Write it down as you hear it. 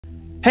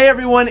Hey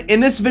everyone, in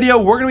this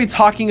video we're going to be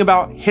talking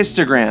about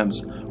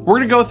histograms. We're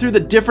going to go through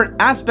the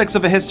different aspects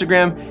of a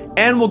histogram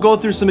and we'll go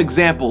through some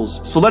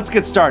examples. So let's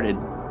get started.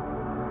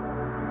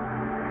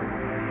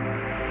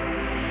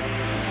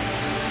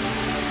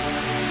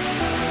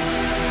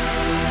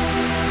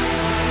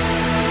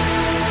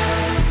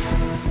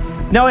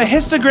 Now a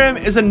histogram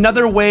is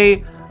another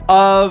way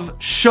of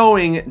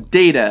showing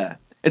data.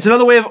 It's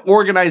another way of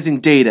organizing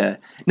data.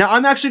 Now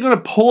I'm actually going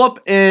to pull up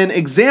an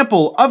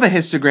example of a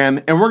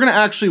histogram and we're going to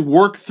actually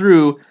work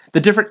through the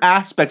different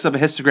aspects of a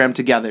histogram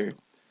together.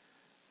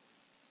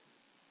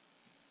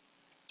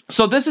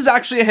 So this is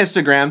actually a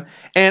histogram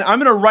and I'm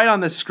going to write on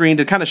this screen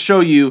to kind of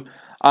show you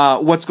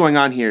what's going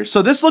on here.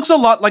 So this looks a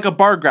lot like a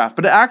bar graph,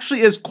 but it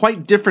actually is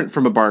quite different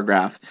from a bar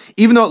graph,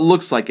 even though it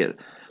looks like it.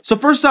 So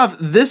first off,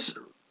 this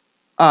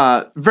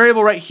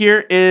variable right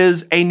here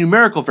is a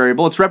numerical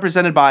variable. It's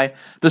represented by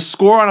the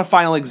score on a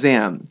final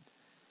exam.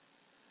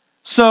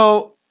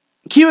 So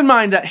keep in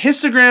mind that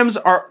histograms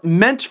are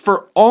meant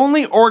for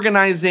only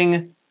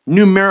organizing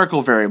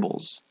numerical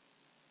variables.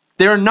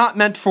 They are not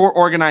meant for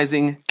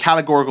organizing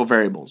categorical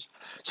variables.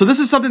 So this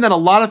is something that a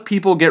lot of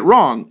people get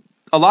wrong.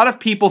 A lot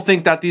of people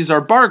think that these are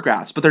bar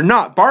graphs, but they're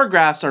not. Bar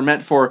graphs are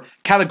meant for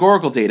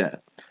categorical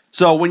data.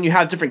 So when you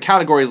have different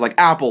categories like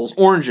apples,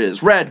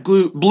 oranges, red,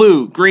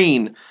 blue,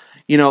 green,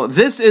 you know,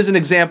 this is an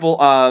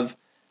example of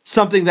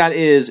something that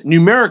is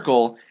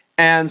numerical,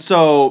 and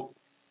so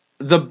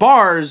the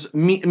bars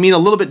mean a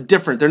little bit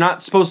different. They're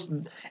not supposed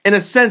to, in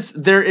a sense,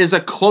 there is a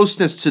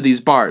closeness to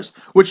these bars,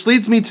 which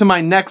leads me to my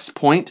next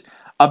point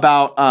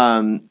about,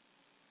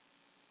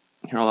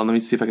 here, hold on, let me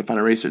see if I can find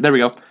an eraser. There we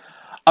go.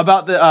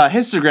 About the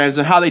histograms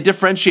and how they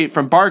differentiate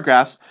from bar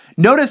graphs.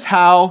 Notice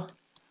how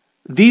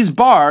these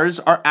bars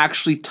are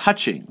actually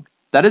touching.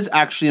 That is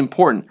actually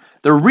important.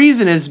 The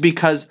reason is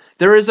because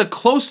there is a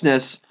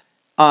closeness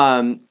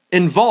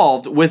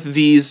involved with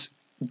these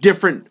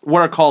different,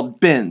 what are called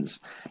bins.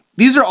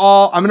 These are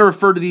all, I'm going to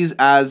refer to these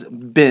as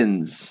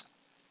bins.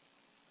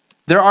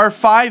 There are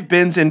 5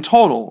 bins in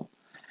total.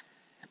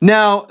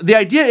 Now, the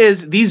idea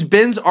is these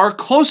bins are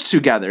close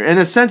together. In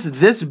a sense,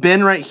 this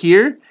bin right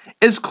here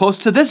is close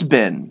to this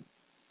bin.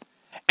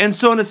 And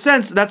so in a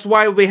sense, that's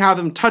why we have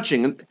them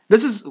touching.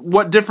 This is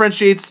what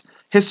differentiates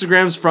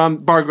histograms from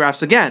bar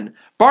graphs again.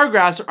 Bar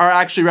graphs are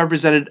actually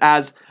represented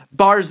as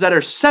bars that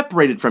are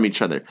separated from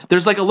each other.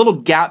 There's like a little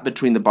gap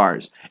between the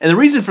bars. And the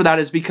reason for that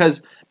is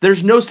because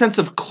there's no sense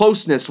of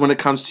closeness when it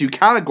comes to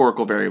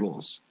categorical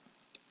variables.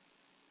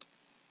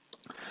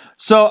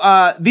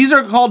 So these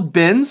are called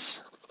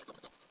bins.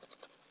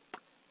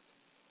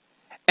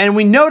 And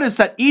we notice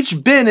that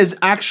each bin is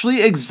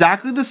actually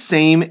exactly the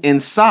same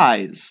in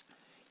size.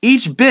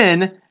 Each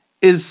bin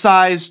is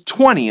size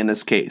 20 in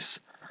this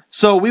case.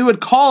 So we would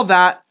call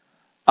that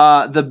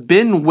the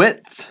bin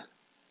width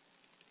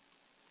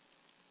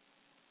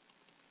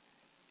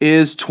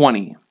is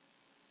 20.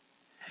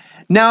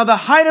 Now the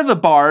height of the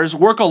bars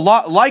work a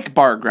lot like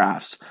bar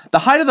graphs. The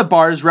height of the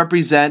bars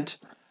represent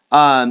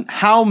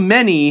how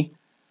many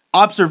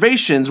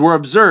observations were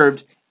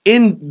observed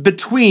in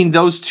between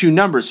those two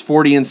numbers,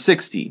 40 and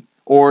 60,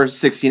 or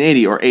 60 and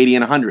 80, or 80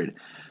 and 100.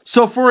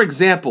 So for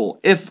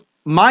example, if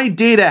my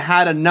data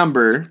had a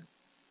number,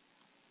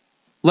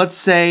 let's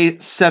say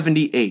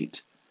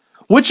 78.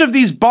 Which of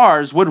these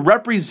bars would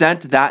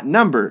represent that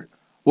number?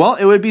 Well,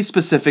 it would be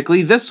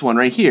specifically this one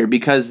right here,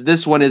 because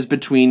this one is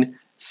between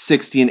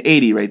 60 and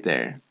 80 right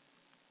there.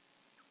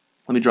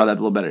 Let me draw that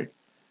a little better.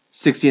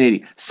 60 and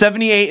 80.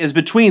 78 is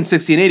between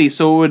 60 and 80,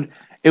 so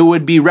it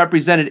would be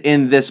represented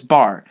in this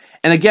bar.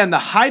 And again, the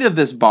height of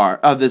this bar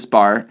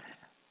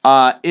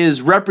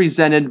is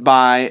represented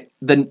by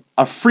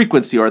a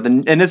frequency, or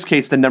in this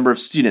case, the number of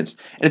students.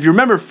 And if you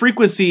remember,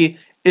 frequency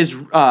is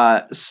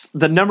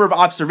the number of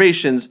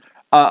observations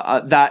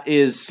that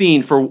is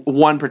seen for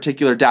one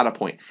particular data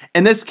point.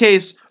 In this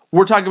case,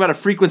 we're talking about a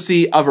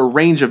frequency of a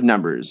range of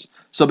numbers,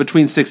 so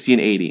between 60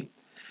 and 80.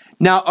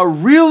 Now, a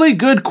really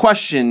good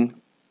question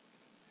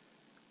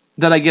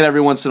that I get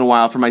every once in a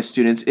while from my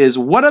students is,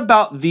 what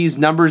about these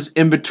numbers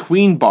in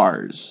between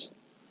bars?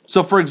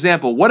 So for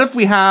example, what if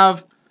we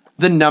have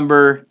the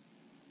number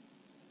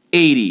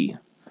 80?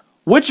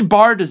 Which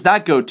bar does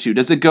that go to?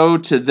 Does it go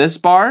to this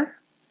bar?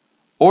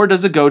 Or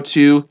does it go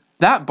to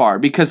that bar?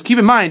 Because keep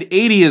in mind,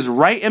 80 is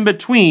right in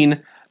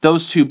between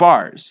those two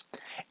bars.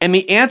 And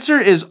the answer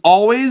is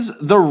always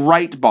the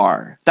right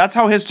bar. That's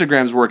how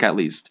histograms work, at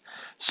least.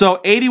 So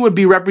 80 would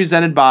be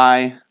represented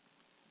by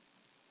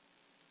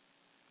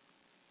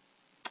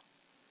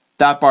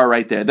that bar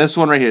right there. This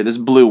one right here, this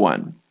blue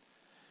one.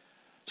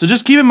 So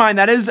just keep in mind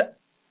that is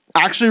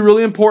actually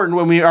really important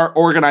when we are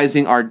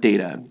organizing our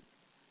data.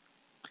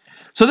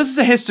 So this is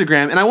a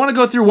histogram, and I want to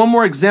go through one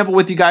more example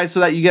with you guys so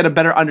that you get a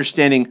better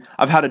understanding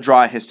of how to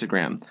draw a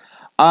histogram.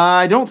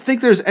 I don't think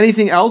there's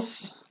anything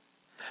else.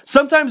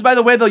 Sometimes, by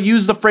the way, they'll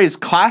use the phrase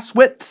class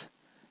width.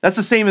 That's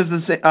the same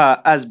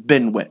as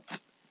bin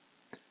width.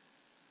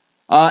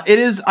 It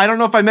is, I don't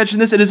know if I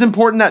mentioned this, it is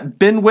important that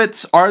bin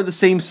widths are the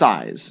same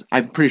size.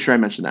 I'm pretty sure I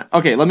mentioned that.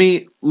 Okay, let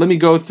me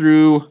go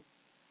through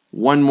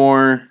one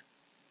more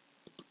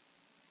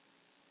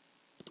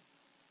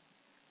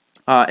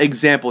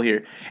example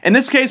here. In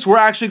this case, we're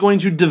actually going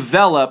to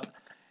develop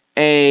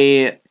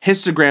a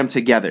histogram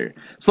together.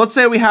 So let's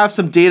say we have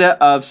some data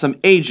of some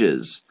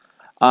ages.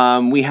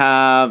 We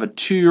have a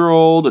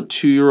 2-year-old, a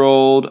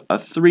 2-year-old, a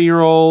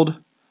 3-year-old,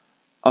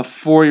 a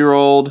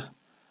 4-year-old,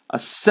 a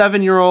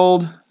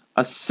 7-year-old,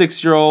 a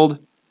 6-year-old,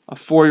 a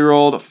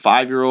 4-year-old, a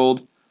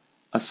 5-year-old,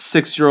 a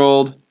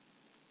 6-year-old,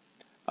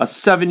 a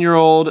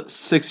 7-year-old,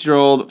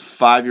 6-year-old,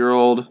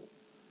 5-year-old,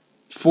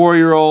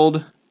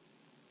 4-year-old,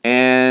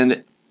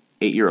 and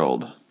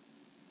 8-year-old.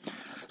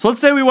 So let's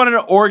say we wanted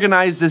to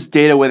organize this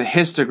data with a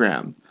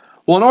histogram.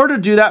 Well, in order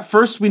to do that,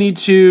 first we need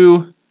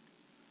to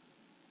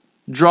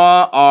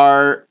draw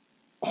our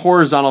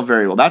horizontal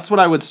variable. That's what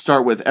I would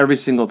start with every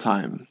single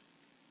time.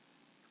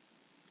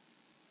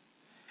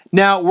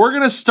 Now, we're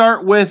going to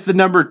start with the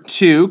number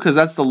 2 because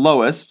that's the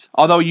lowest,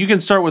 although you can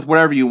start with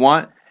whatever you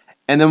want.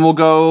 And then we'll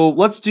go,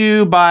 let's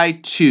do by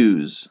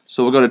 2s.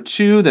 So we'll go to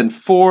 2, then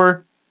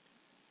 4,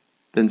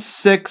 then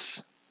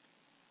 6,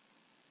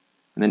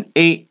 and then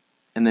 8,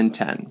 and then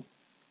 10.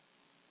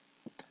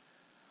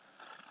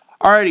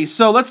 Alrighty,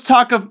 so let's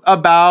talk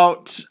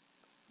about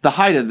the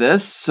height of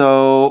this.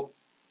 So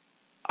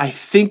I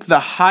think the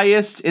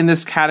highest in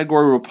this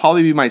category will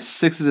probably be my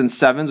 6s and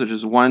 7s, which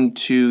is 1,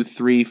 2,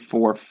 3,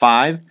 4,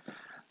 5.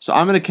 So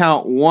I'm going to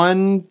count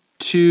 1,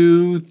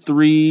 2,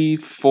 3,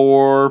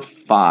 4,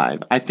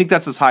 5. I think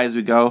that's as high as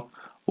we go.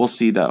 We'll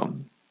see though.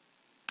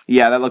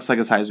 Yeah, that looks like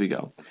as high as we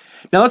go.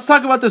 Now let's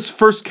talk about this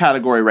first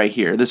category right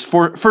here. This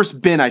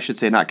first bin, I should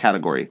say, not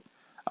category.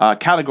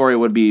 Category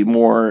would be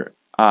more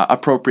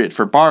appropriate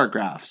for bar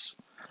graphs.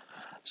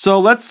 So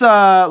let's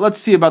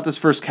see about this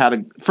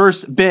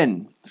first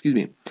bin. Excuse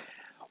me.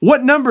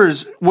 What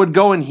numbers would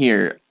go in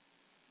here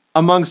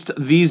amongst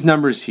these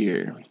numbers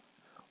here?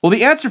 Well,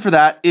 the answer for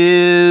that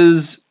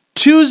is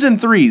 2s and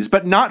 3s,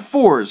 but not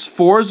 4s.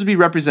 4s would be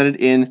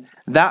represented in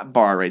that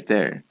bar right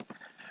there.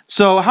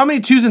 So how many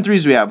 2s and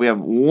 3s do we have? We have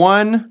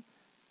 1,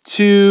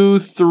 2,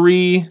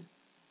 3.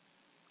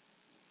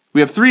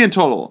 We have 3 in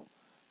total.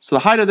 So the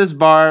height of this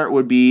bar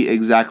would be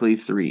exactly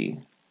 3.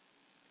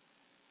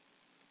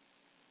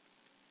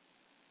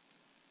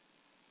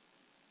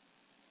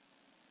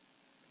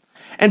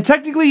 And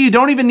technically, you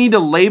don't even need to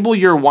label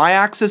your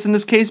y-axis in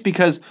this case,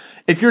 because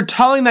if you're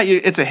telling that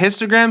it's a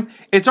histogram,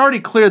 it's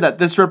already clear that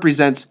this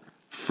represents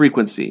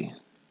frequency.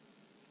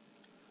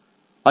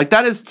 Like,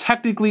 that is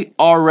technically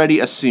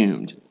already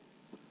assumed.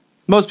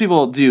 Most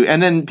people do.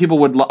 And then people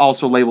would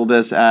also label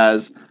this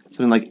as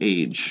something like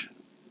age,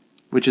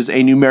 which is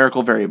a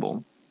numerical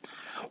variable.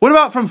 What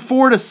about from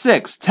 4 to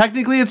 6?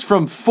 Technically, it's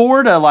from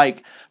 4 to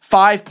like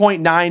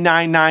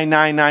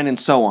 5.99999 and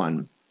so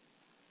on.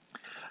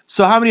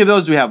 So how many of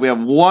those do we have? We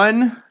have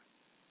 1,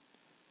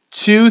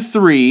 2,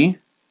 3,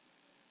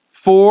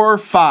 4,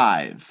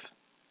 5. Is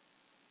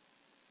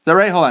that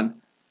right? Hold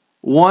on.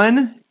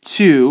 1,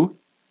 2,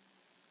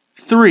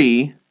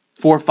 3,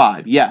 4,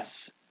 5.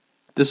 Yes.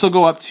 This will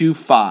go up to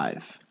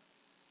 5.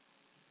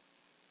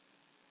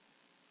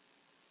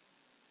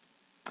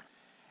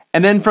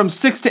 And then from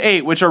 6 to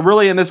 8, which are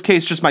really in this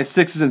case just my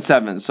 6s and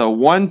 7s. So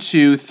 1,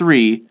 2,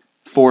 3,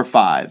 4,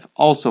 5.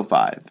 Also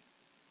 5.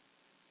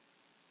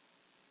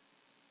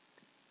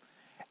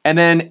 And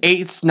then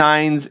 8s,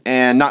 9s,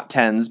 and not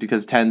 10s,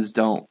 because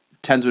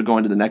 10s would go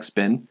into the next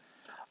bin.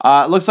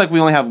 It looks like we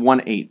only have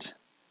 1 8.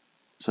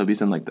 So it'd be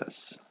something like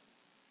this.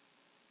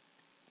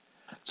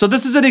 So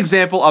this is an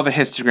example of a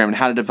histogram and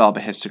how to develop a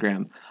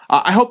histogram.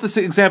 I hope this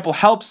example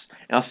helps,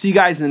 and I'll see you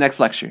guys in the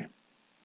next lecture.